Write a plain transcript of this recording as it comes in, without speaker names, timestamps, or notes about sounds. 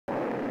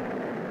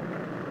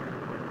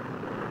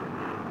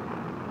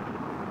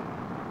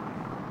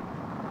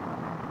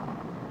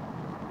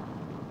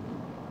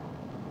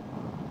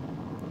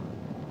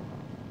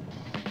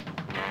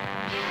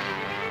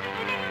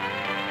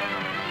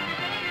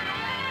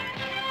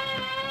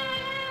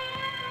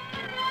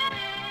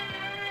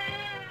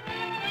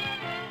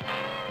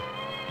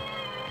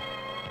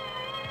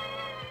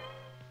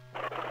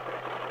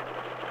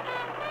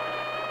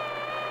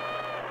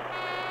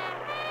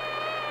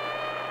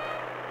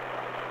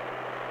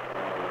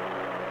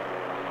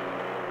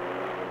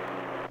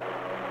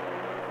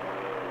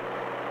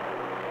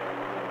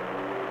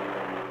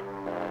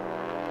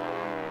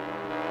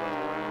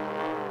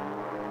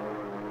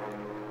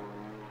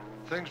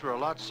Things were a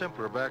lot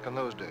simpler back in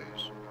those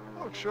days.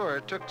 Oh, sure,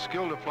 it took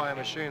skill to fly a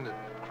machine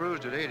that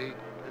cruised at 80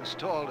 and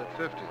stalled at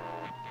 50.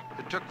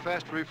 It took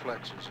fast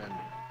reflexes and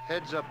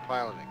heads-up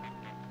piloting.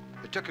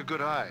 It took a good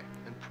eye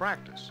and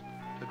practice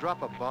to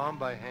drop a bomb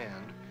by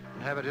hand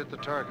and have it hit the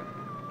target.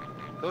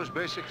 Those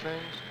basic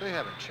things, they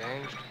haven't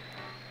changed.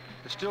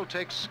 It still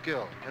takes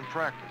skill and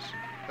practice,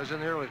 as in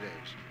the early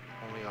days,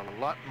 only a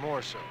lot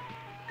more so.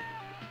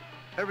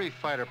 Every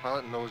fighter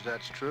pilot knows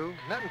that's true,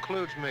 and that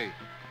includes me.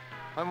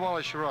 I'm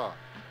Wally Schirra.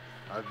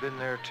 I've been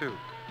there too.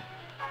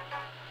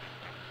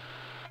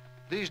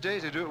 These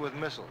days they do it with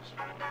missiles.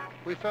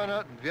 We found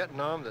out in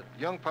Vietnam that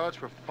young pilots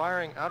were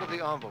firing out of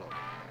the envelope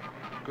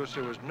because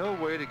there was no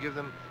way to give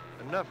them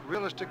enough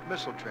realistic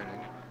missile training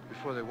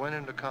before they went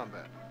into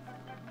combat.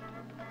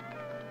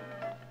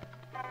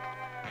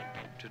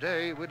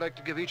 Today, we'd like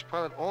to give each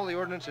pilot all the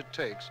ordnance it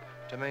takes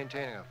to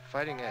maintain a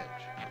fighting edge.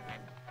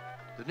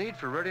 The need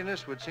for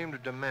readiness would seem to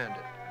demand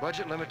it.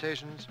 Budget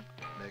limitations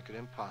make it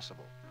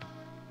impossible.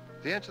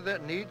 The answer to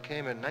that need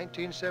came in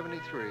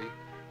 1973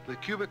 with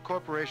Cubic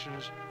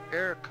Corporation's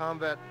Air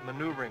Combat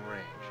Maneuvering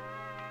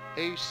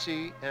Range,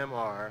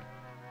 ACMR,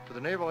 for the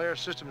Naval Air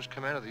Systems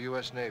Command of the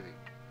U.S. Navy.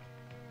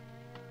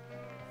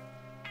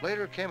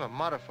 Later came a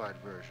modified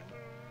version,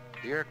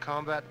 the Air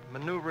Combat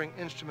Maneuvering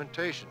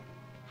Instrumentation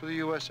for the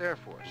U.S. Air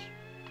Force.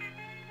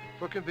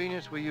 For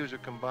convenience, we use a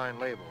combined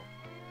label,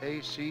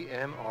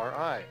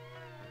 ACMRI.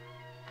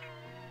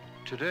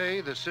 Today,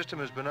 the system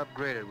has been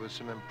upgraded with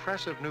some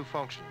impressive new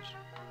functions,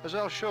 as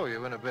I'll show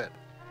you in a bit.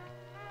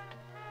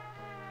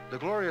 The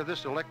glory of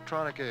this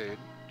electronic aid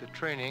to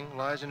training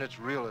lies in its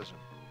realism.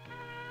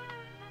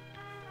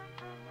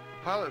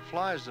 The pilot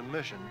flies the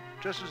mission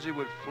just as he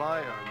would fly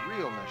a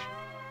real mission.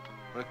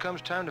 When it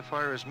comes time to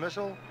fire his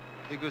missile,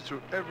 he goes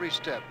through every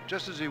step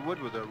just as he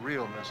would with a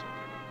real missile.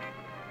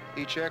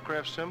 Each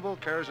aircraft symbol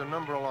carries a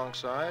number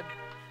alongside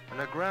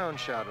and a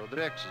ground shadow that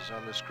X's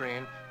on the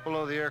screen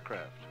below the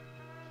aircraft.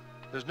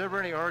 There's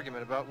never any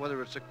argument about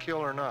whether it's a kill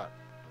or not.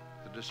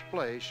 The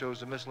display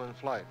shows the missile in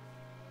flight.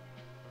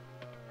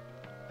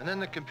 And then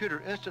the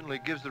computer instantly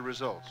gives the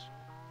results.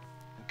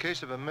 In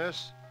case of a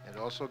miss, it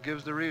also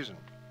gives the reason.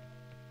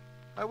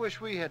 I wish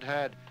we had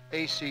had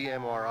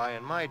ACMRI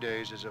in my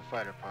days as a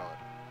fighter pilot.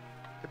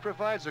 It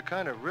provides the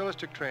kind of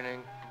realistic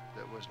training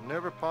that was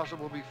never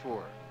possible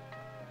before.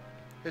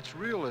 It's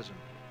realism,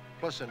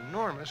 plus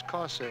enormous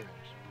cost savings.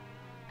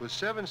 With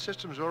 7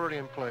 systems already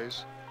in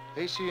place,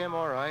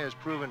 ACMRI has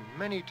proven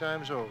many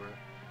times over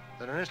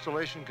that an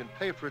installation can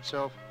pay for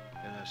itself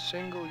in a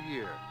single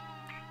year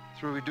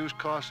through reduced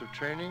costs of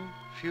training,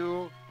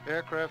 fuel,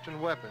 aircraft, and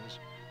weapons,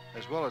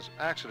 as well as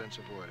accidents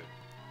avoided.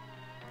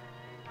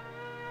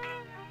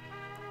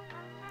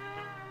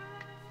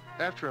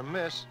 After a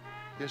miss,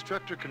 the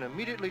instructor can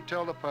immediately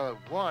tell the pilot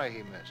why he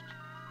missed,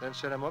 then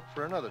set him up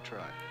for another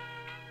try.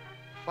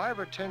 5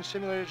 or 10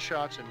 simulated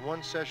shots in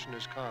one session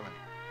is common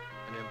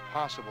and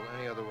impossible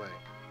any other way.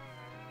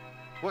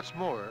 What's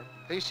more,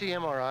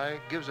 ACMRI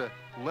gives a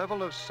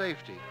level of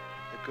safety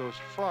that goes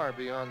far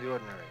beyond the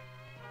ordinary.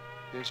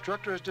 The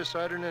instructor has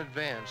decided in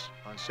advance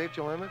on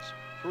safety limits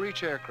for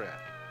each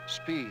aircraft: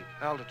 speed,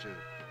 altitude,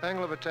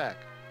 angle of attack,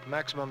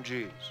 maximum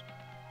Gs.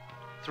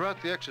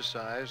 Throughout the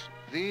exercise,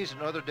 these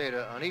and other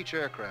data on each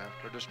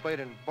aircraft are displayed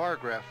in bar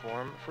graph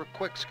form for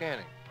quick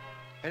scanning.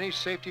 Any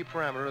safety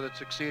parameter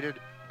that's exceeded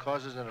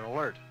causes an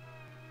alert.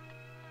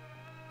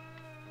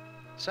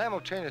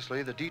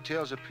 Simultaneously, the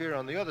details appear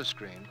on the other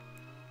screen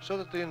so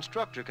that the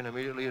instructor can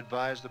immediately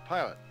advise the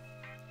pilot.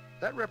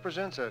 That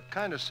represents a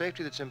kind of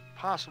safety that's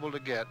impossible to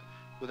get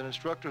with an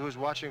instructor who's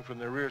watching from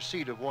the rear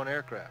seat of one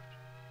aircraft.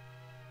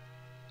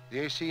 The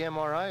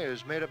ACMRI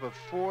is made up of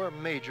 4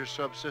 major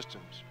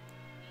subsystems.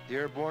 The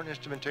Airborne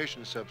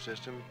Instrumentation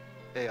Subsystem,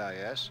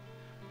 AIS,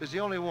 is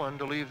the only one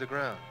to leave the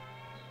ground.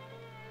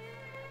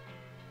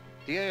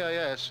 The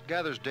AIS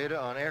gathers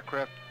data on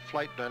aircraft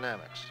flight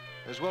dynamics,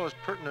 as well as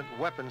pertinent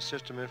weapons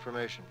system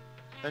information,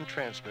 and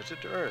transmits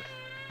it to Earth.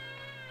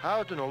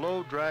 Housed in a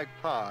low-drag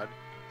pod,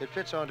 it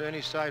fits onto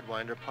any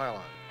sidewinder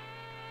pylon.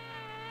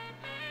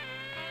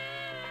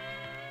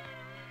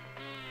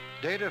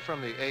 Data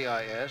from the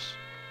AIS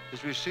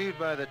is received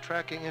by the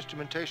Tracking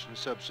Instrumentation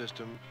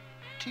Subsystem,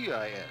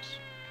 TIS.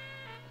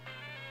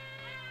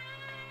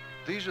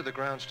 These are the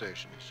ground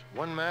stations,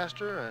 1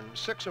 master and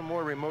 6 or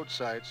more remote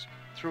sites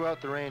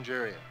throughout the range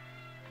area.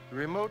 The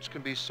remotes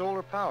can be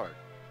solar powered,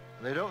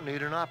 and they don't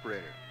need an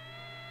operator.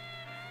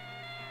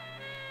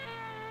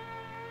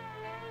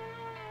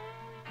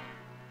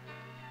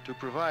 To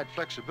provide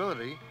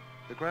flexibility,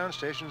 the ground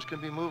stations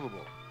can be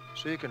movable,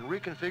 so you can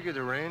reconfigure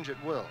the range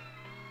at will.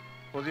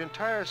 Or the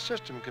entire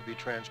system can be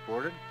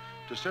transported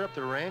to set up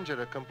the range at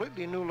a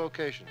completely new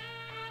location.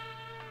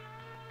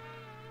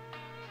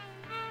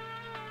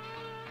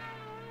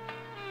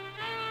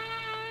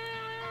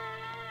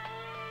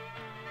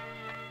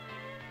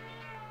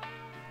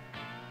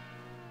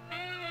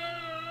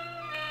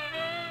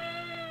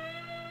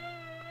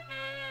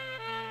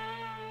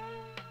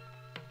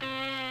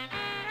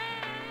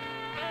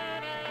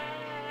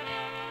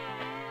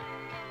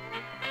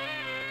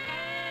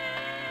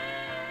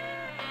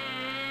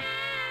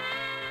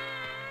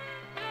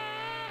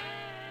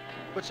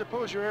 But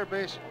suppose your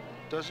airbase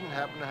doesn't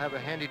happen to have a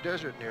handy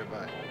desert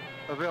nearby,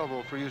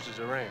 available for use as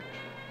a range.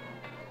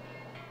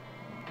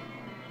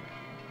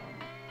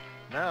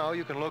 Now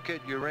you can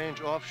locate your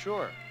range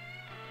offshore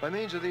by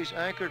means of these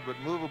anchored but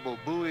movable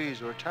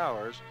buoys or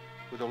towers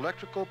with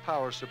electrical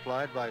power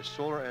supplied by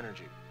solar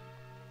energy.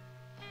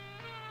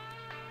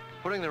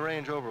 Putting the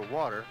range over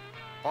water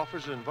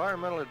offers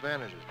environmental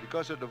advantages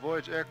because it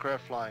avoids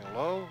aircraft flying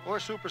low or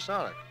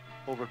supersonic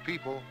over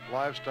people,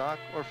 livestock,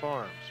 or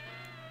farms.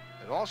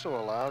 It also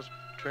allows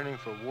training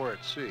for war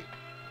at sea.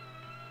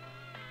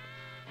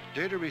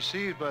 Data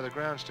received by the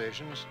ground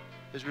stations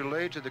is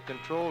relayed to the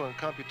control and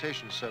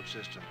computation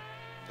subsystem,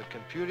 the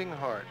computing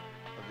heart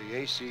of the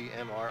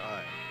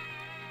ACMRI.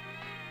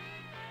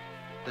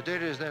 The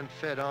data is then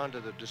fed on to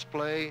the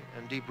display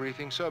and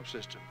debriefing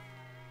subsystem.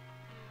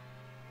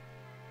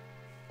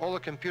 All the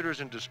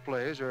computers and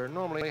displays are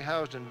normally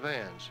housed in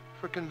vans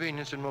for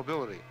convenience and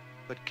mobility,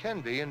 but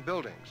can be in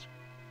buildings.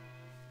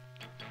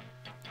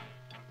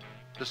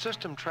 The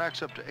system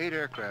tracks up to 8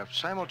 aircraft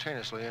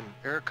simultaneously in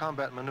air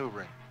combat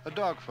maneuvering, a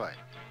dogfight,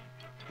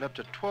 and up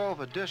to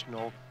 12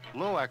 additional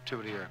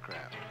low-activity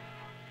aircraft.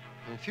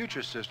 In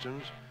future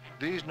systems,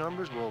 these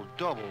numbers will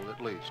double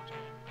at least.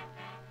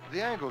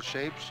 The angle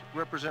shapes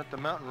represent the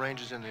mountain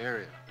ranges in the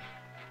area.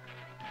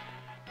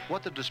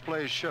 What the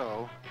displays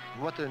show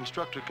and what the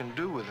instructor can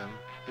do with them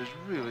is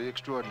really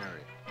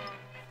extraordinary.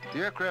 The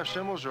aircraft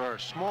symbols are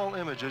small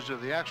images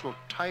of the actual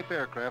type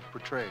aircraft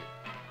portrayed.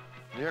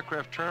 When the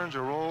aircraft turns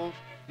or rolls,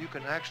 you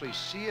can actually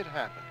see it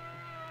happen.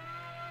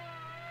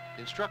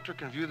 The instructor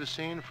can view the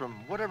scene from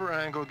whatever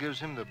angle gives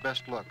him the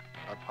best look,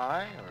 up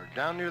high or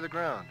down near the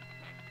ground,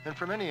 and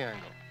from any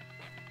angle.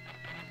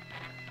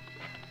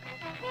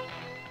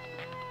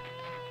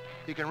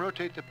 He can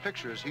rotate the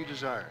picture as he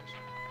desires.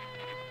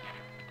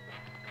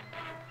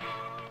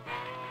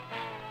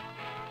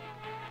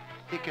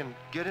 He can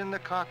get in the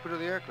cockpit of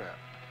the aircraft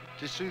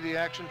to see the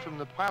action from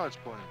the pilot's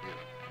point of view.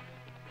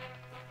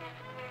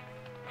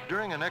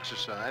 During an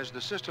exercise,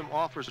 the system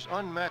offers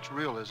unmatched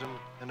realism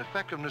and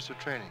effectiveness of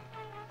training,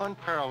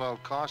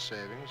 unparalleled cost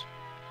savings,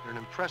 and an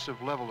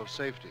impressive level of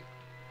safety.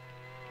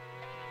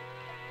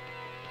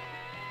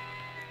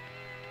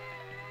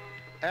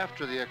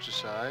 After the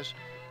exercise,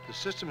 the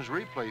system's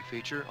replay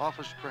feature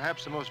offers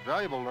perhaps the most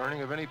valuable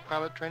learning of any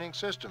pilot training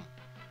system,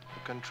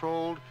 a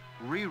controlled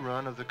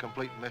rerun of the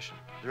complete mission.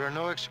 There are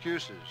no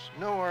excuses,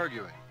 no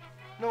arguing.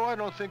 No, I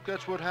don't think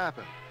that's what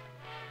happened.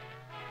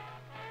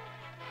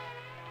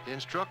 The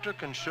instructor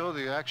can show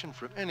the action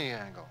from any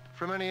angle,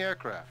 from any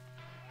aircraft,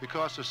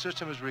 because the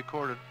system has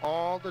recorded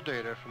all the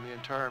data from the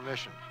entire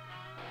mission.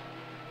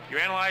 You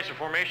analyze the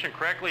formation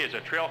correctly as a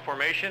trail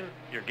formation.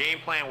 Your game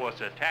plan was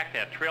to attack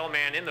that trail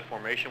man in the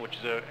formation, which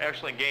is an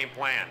excellent game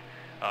plan.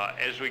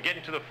 As we get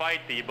into the fight,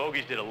 the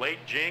bogies did a late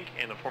jink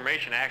and the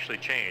formation actually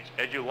changed.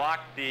 As you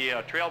locked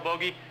the trail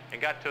bogey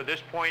and got to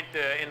this point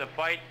in the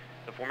fight,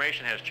 the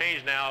formation has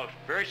changed now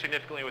very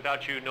significantly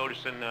without you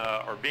noticing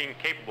or being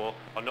capable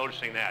of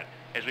noticing that.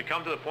 As we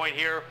come to the point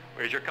here,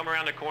 as you're coming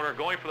around the corner,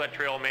 going for that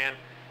trail man,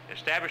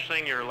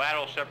 establishing your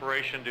lateral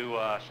separation to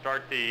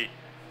start the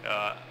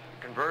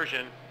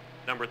conversion.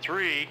 Number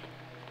 3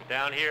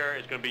 down here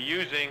is going to be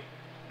using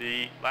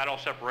the lateral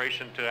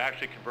separation to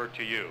actually convert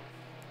to you.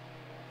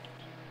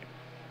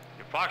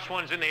 Your Fox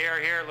 1's in the air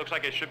here. It looks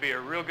like it should be a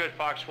real good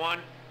Fox 1.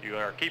 You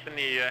are keeping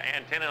the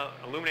antenna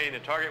illuminating the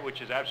target,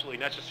 which is absolutely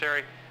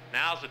necessary.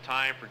 Now's the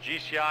time for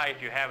GCI,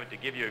 if you have it, to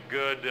give you a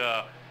good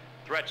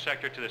threat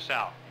sector to the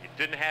south. You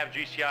didn't have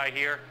GCI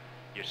here.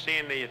 You're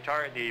seeing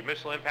the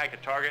missile impact the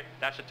target.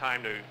 That's the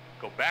time to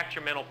go back to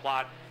your mental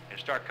plot and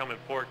start coming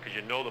port, because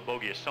you know the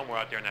bogey is somewhere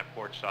out there on that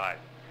port side.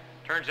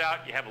 Turns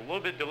out you have a little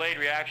bit delayed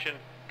reaction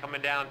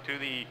coming down to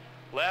the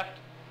left,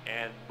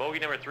 and bogey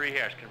number 3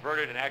 here has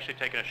converted and actually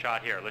taken a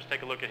shot here. Let's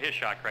take a look at his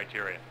shot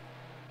criteria.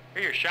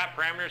 Here are your shot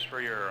parameters for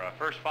your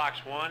first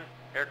Fox 1,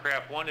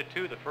 aircraft 1 to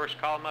 2, the first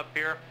column up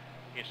here.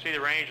 You can see the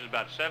range is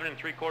about 7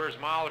 3/4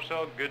 mile or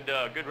so,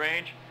 good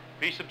range.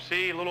 V sub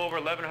C, a little over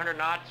 1,100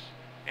 knots.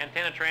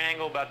 Antenna train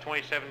angle about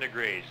 27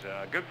 degrees.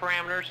 Good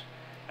parameters.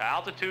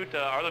 Altitude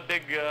are the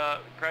big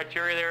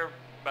criteria there,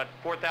 about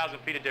 4,000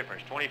 feet of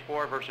difference,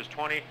 24 versus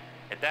 20.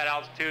 At that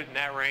altitude and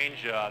that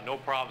range, no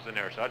problems in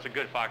there, so that's a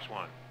good Fox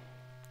 1.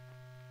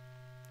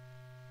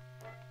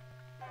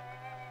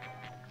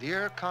 The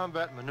air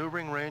combat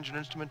maneuvering range and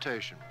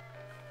instrumentation.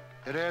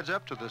 It adds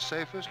up to the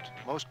safest,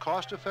 most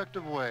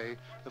cost-effective way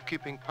of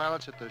keeping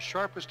pilots at the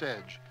sharpest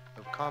edge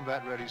of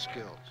combat-ready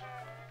skills.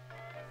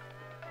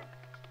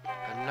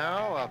 And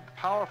now a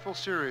powerful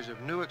series of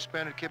new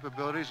expanded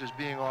capabilities is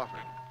being offered.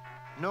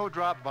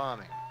 No-drop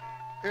bombing,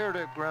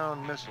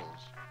 air-to-ground missiles,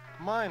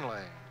 mine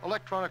laying,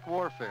 electronic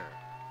warfare,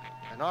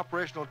 and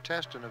operational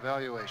test and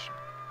evaluation.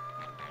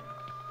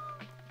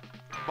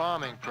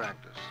 Bombing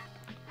practice.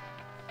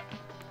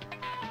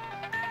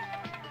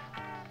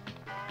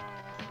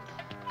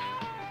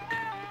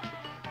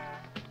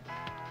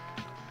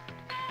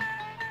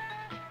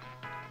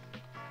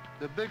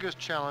 The biggest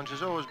challenge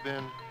has always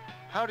been,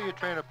 how do you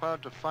train a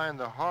pilot to find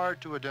the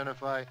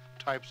hard-to-identify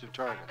types of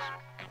targets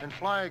and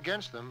fly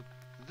against them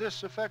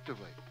this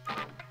effectively.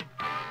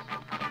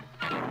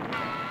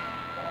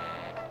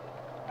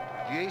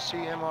 The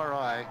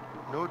ACMRI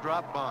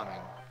no-drop bombing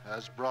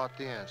has brought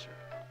the answer.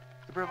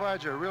 It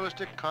provides a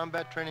realistic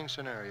combat training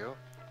scenario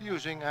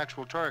using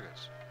actual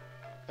targets,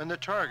 and the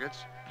targets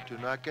do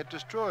not get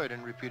destroyed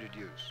in repeated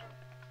use.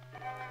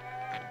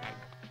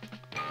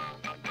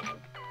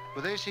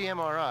 With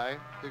ACMRI,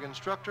 the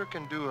instructor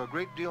can do a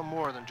great deal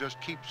more than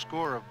just keep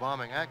score of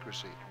bombing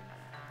accuracy.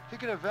 He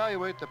can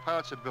evaluate the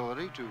pilot's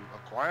ability to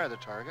acquire the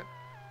target,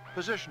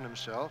 position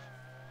himself,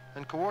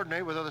 and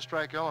coordinate with other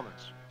strike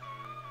elements.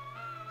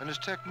 And his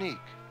technique.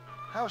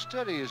 How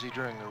steady is he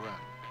during the run?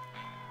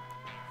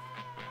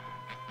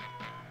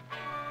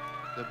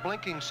 The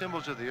blinking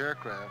symbols of the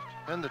aircraft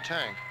and the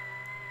tank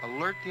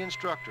alert the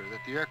instructor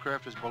that the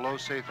aircraft is below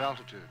safe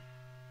altitude.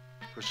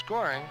 For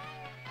scoring,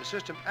 the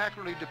system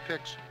accurately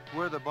depicts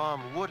where the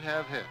bomb would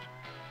have hit.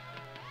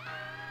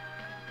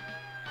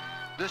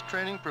 This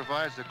training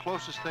provides the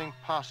closest thing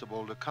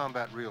possible to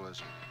combat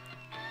realism.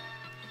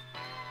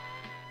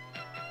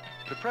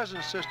 The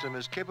present system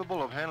is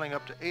capable of handling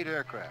up to 8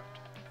 aircraft,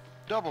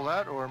 double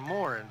that or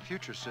more in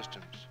future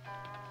systems.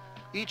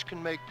 Each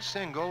can make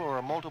single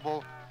or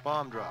multiple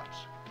bomb drops.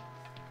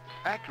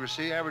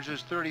 Accuracy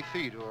averages 30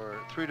 feet or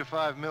 3 to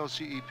 5 mil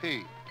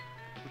CEP,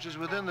 which is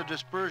within the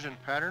dispersion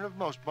pattern of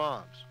most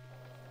bombs.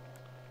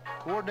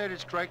 Coordinated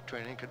strike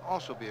training can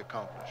also be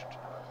accomplished.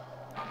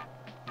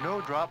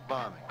 No-drop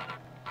bombing,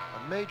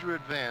 a major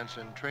advance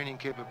in training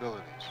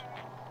capabilities.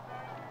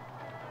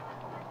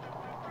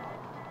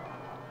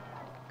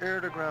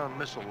 Air-to-ground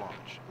missile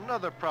launch,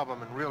 another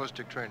problem in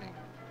realistic training,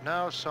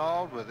 now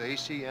solved with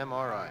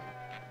ACMRI.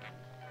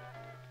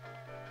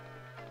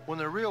 When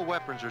the real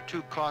weapons are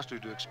too costly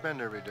to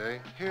expend every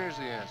day, here's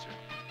the answer.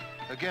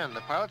 Again,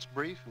 the pilots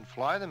brief and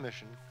fly the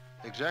mission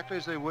exactly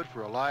as they would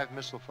for a live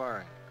missile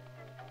firing.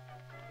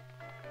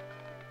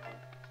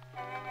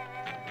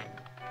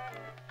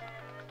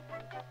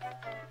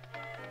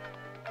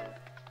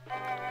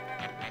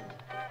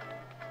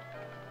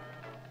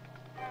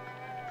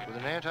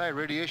 With an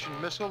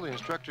anti-radiation missile, the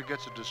instructor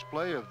gets a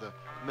display of the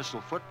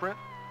missile footprint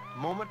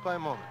moment by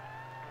moment,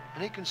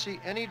 and he can see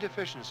any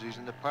deficiencies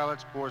in the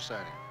pilot's bore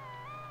sighting.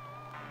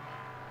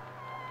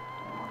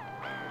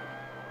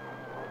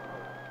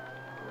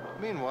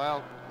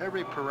 Meanwhile,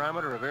 every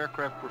parameter of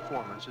aircraft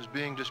performance is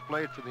being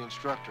displayed for the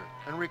instructor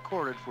and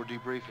recorded for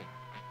debriefing.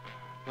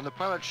 When the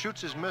pilot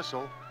shoots his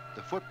missile,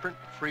 the footprint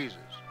freezes.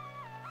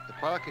 The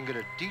pilot can get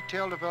a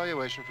detailed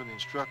evaluation from the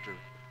instructor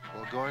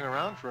while going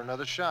around for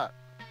another shot.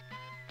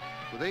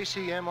 With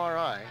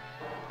ACMRI,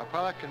 a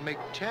pilot can make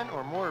 10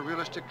 or more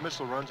realistic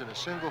missile runs in a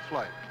single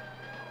flight,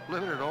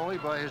 limited only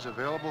by his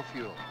available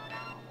fuel.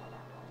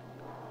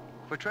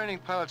 For training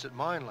pilots at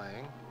mine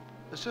laying,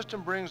 the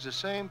system brings the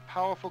same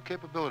powerful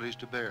capabilities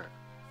to bear.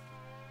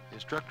 The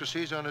instructor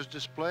sees on his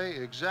display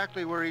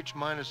exactly where each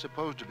mine is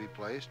supposed to be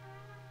placed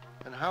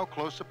and how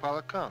close the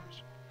pilot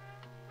comes.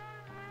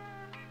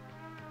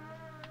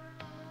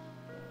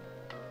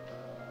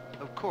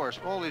 Of course,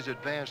 all these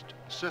advanced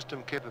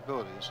system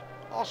capabilities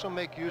also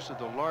make use of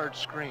the large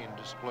screen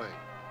display,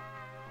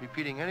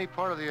 repeating any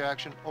part of the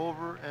action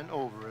over and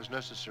over as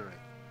necessary.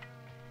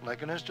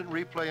 Like an instant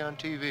replay on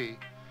TV,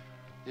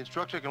 the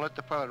instructor can let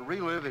the pilot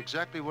relive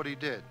exactly what he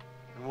did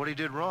and what he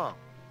did wrong,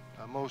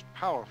 a most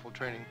powerful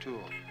training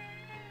tool.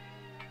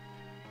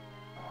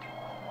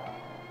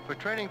 For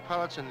training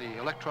pilots in the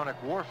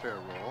electronic warfare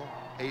role,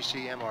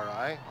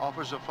 ACMRI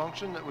offers a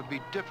function that would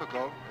be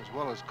difficult as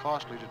well as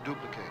costly to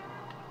duplicate.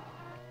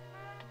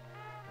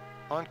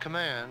 On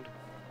command,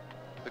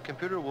 the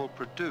computer will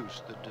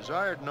produce the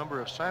desired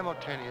number of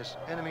simultaneous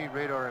enemy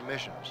radar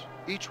emissions,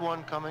 each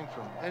one coming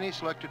from any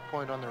selected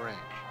point on the range.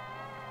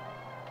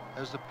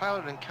 As the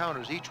pilot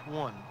encounters each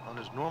one on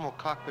his normal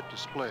cockpit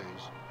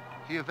displays,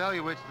 he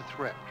evaluates the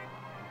threat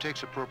and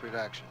takes appropriate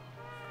action.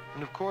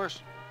 And of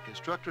course, the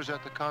instructor's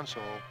at the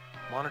console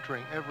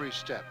monitoring every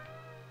step.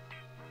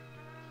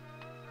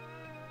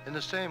 In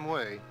the same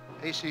way,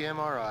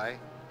 ACMRI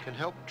can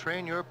help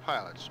train your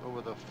pilots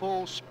over the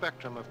full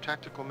spectrum of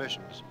tactical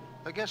missions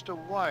against a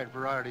wide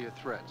variety of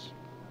threats.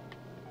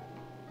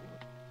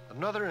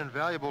 Another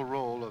invaluable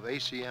role of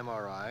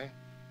ACMRI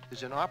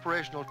is in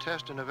operational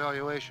test and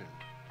evaluation,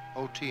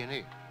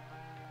 OT&E.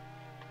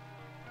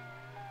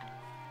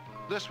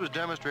 This was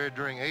demonstrated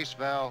during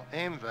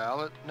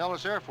AIM-VAL at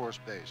Nellis Air Force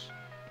Base,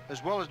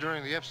 as well as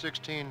during the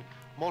F-16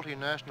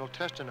 multinational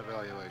test and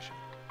evaluation.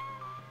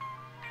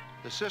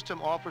 The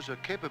system offers a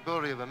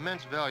capability of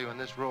immense value in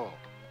this role.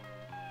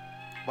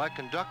 By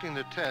conducting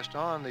the test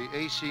on the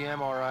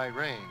ACMRI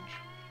range,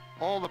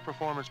 all the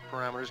performance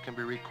parameters can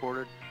be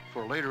recorded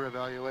for later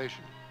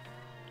evaluation.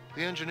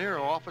 The engineer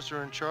or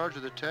officer in charge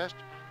of the test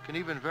can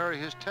even vary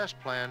his test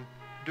plan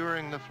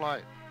during the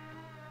flight.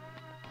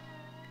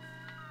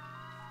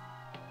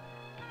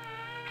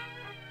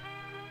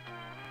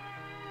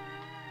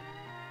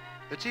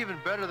 It's even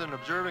better than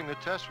observing the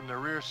test from the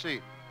rear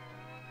seat.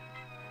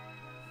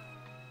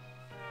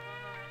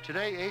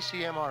 Today,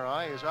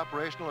 ACMRI is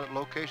operational at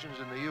locations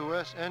in the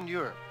U.S. and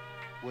Europe,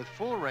 with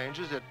full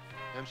ranges at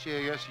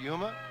MCAS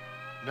Yuma,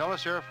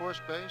 Nellis Air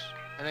Force Base,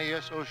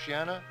 NAS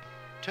Oceana,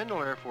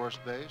 Tyndall Air Force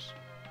Base,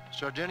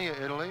 Sardinia,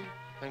 Italy,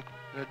 and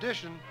in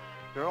addition,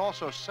 there are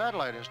also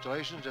satellite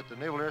installations at the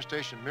Naval Air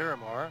Station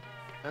Miramar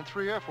and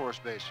 3 Air Force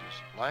bases,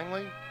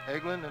 Langley,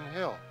 Eglin, and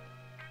Hill.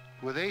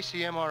 With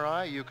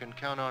ACMRI, you can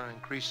count on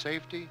increased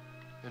safety,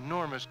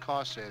 enormous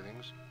cost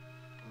savings,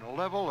 and a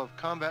level of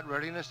combat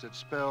readiness that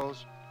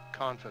spells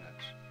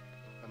confidence.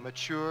 A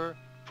mature,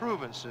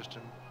 proven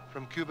system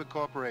from Cubic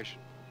Corporation.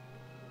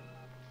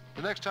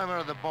 The next time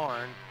out of the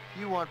barn,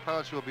 you want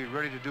pilots who will be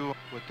ready to do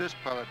what this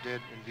pilot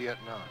did in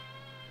Vietnam.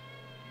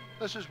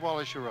 This is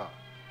Wally Schirra.